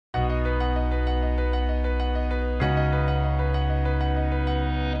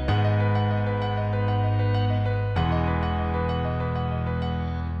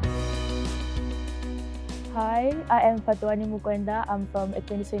Hi, I am Fatuwani Mukwenda. I'm from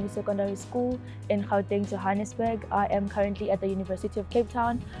Equinisweni Secondary School in Gauteng, Johannesburg. I am currently at the University of Cape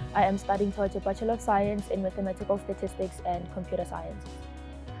Town. I am studying towards a Bachelor of Science in Mathematical Statistics and Computer Science.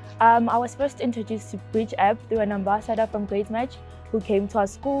 I was first introduced to Bridge app through an ambassador from Gradesmatch who came to our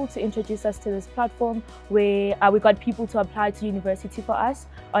school to introduce us to this platform where we got people to apply to university for us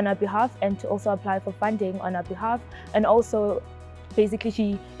on our behalf and to also apply for funding on our behalf. And also, basically,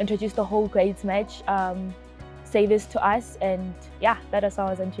 she introduced the whole Gradesmatch service to us, and yeah, that is how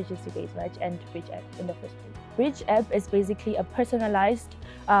I was introduced to Gradesmatch and Bridge app in the first place. Bridge app is basically a personalized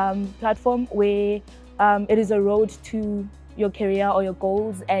platform where it is a road to your career or your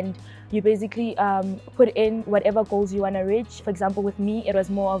goals, and you basically put in whatever goals you want to reach. For example, with me, it was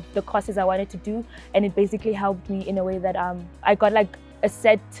more of the courses I wanted to do, and it basically helped me in a way that I got like a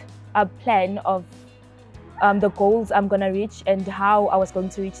set plan of the goals I'm gonna reach and how I was going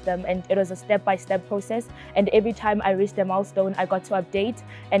to reach them, and it was a step-by-step process, and every time I reached a milestone I got to update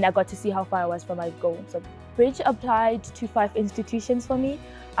and I got to see how far I was from my goal. So Bridge applied to 5 institutions for me,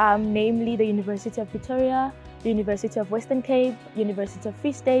 namely the University of Pretoria, the University of Western Cape, University of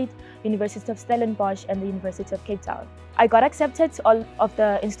Free State, University of Stellenbosch, and the University of Cape Town. I got accepted to all of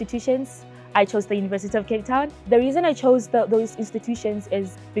the institutions. I chose the University of Cape Town. The reason I chose those institutions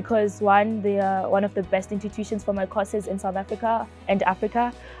is because one, they are one of the best institutions for my courses in South Africa and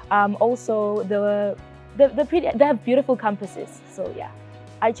Africa. Also, they have beautiful campuses, so yeah.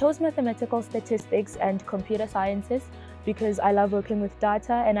 I chose mathematical statistics and computer sciences because I love working with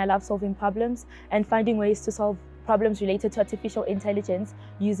data and I love solving problems and finding ways to solve problems related to artificial intelligence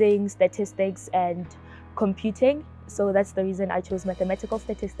using statistics and computing. So that's the reason I chose mathematical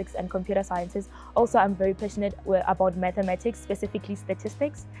statistics and computer sciences. Also, I'm very passionate about mathematics, specifically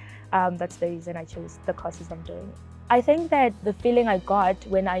statistics. That's the reason I chose the courses I'm doing. I think that the feeling I got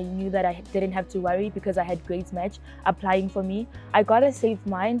when I knew that I didn't have to worry because I had Gradesmatch applying for me, I got a safe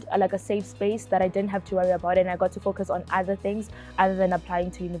mind, like a safe space that I didn't have to worry about, and I got to focus on other things other than applying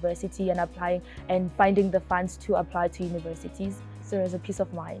to university and applying and finding the funds to apply to universities. So it was a peace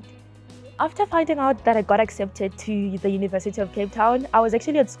of mind. After finding out that I got accepted to the University of Cape Town, I was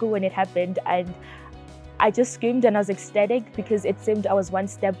actually at school when it happened, and I just screamed and I was ecstatic because it seemed I was one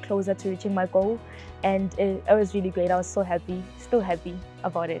step closer to reaching my goal, and it was really great. I was so happy, still happy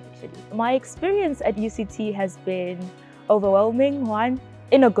about it actually. My experience at UCT has been overwhelming, one,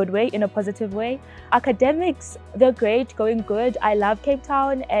 in a good way, in a positive way. Academics, they're great, going good. I love Cape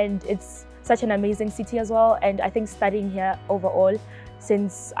Town and it's such an amazing city as well, and I think studying here overall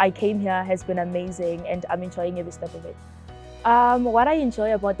since I came here has been amazing and I'm enjoying every step of it. What I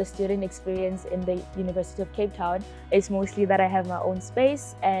enjoy about the student experience in the University of Cape Town is mostly that I have my own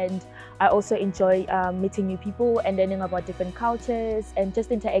space, and I also enjoy meeting new people and learning about different cultures and just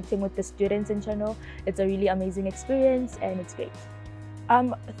interacting with the students in general. It's a really amazing experience and it's great.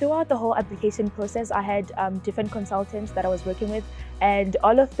 Throughout the whole application process, I had different consultants that I was working with, and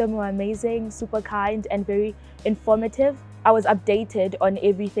all of them were amazing, super kind and very informative. I was updated on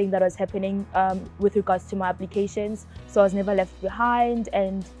everything that was happening with regards to my applications, so I was never left behind,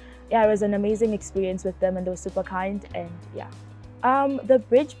 and yeah, it was an amazing experience with them and they were super kind, and yeah. The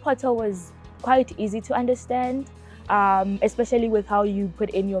Bridge portal was quite easy to understand, especially with how you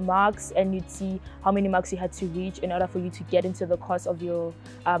put in your marks and you'd see how many marks you had to reach in order for you to get into the course of your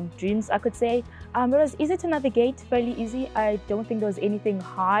dreams, I could say. It was easy to navigate, fairly easy. I don't think there was anything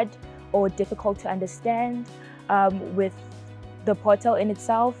hard or difficult to understand with the portal in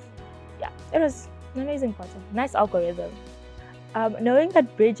itself. Yeah, it was an amazing portal, nice algorithm. Knowing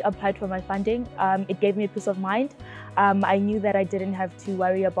that Bridge applied for my funding, it gave me a peace of mind. I knew that I didn't have to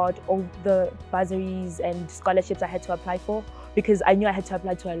worry about all the bursaries and scholarships I had to apply for because I knew I had to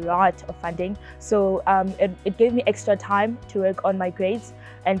apply to a lot of funding. So it gave me extra time to work on my grades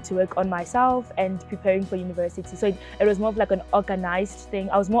and to work on myself and preparing for university. So it was more of like an organized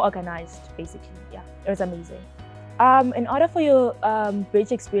thing. I was more organized, basically. Yeah, it was amazing. In order for your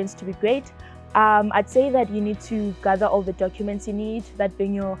Bridge experience to be great, I'd say that you need to gather all the documents you need, that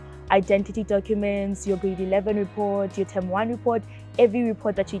being your identity documents, your grade 11 report, your term 1 report, every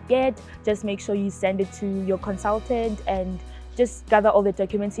report that you get, just make sure you send it to your consultant and just gather all the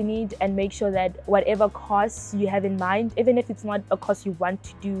documents you need and make sure that whatever course you have in mind, even if it's not a course you want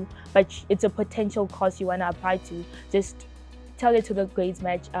to do, but it's a potential course you want to apply to, just tell it to the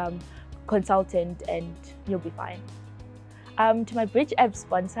Gradesmatch consultant and you'll be fine. To my Bridge app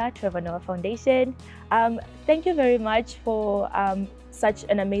sponsor, Trevor Noah Foundation, thank you very much for such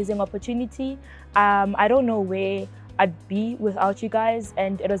an amazing opportunity. I don't know where I'd be without you guys,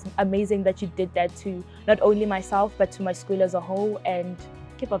 and it was amazing that you did that to not only myself but to my school as a whole, and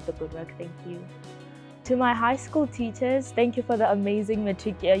keep up the good work. Thank you. To my high school teachers, thank you for the amazing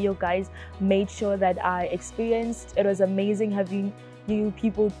matric year you guys made sure that I experienced. It was amazing having you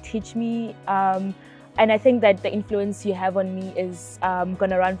people teach me. And I think that the influence you have on me is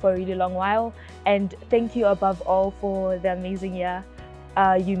gonna run for a really long while. And thank you above all for the amazing year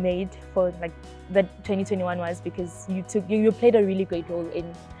you made for like the 2021 was, because you played a really great role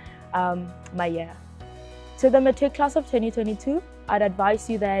in my year. To the matric class of 2022, I'd advise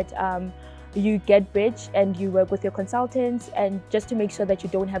you that you get bridge and you work with your consultants, and just to make sure that you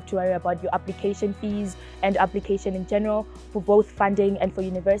don't have to worry about your application fees and application in general for both funding and for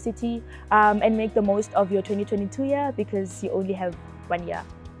university, and make the most of your 2022 year, because you only have 1 year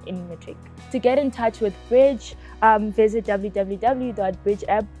in matric. To get in touch with Bridge, visit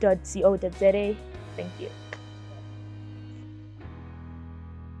www.bridgeapp.co.za. Thank you.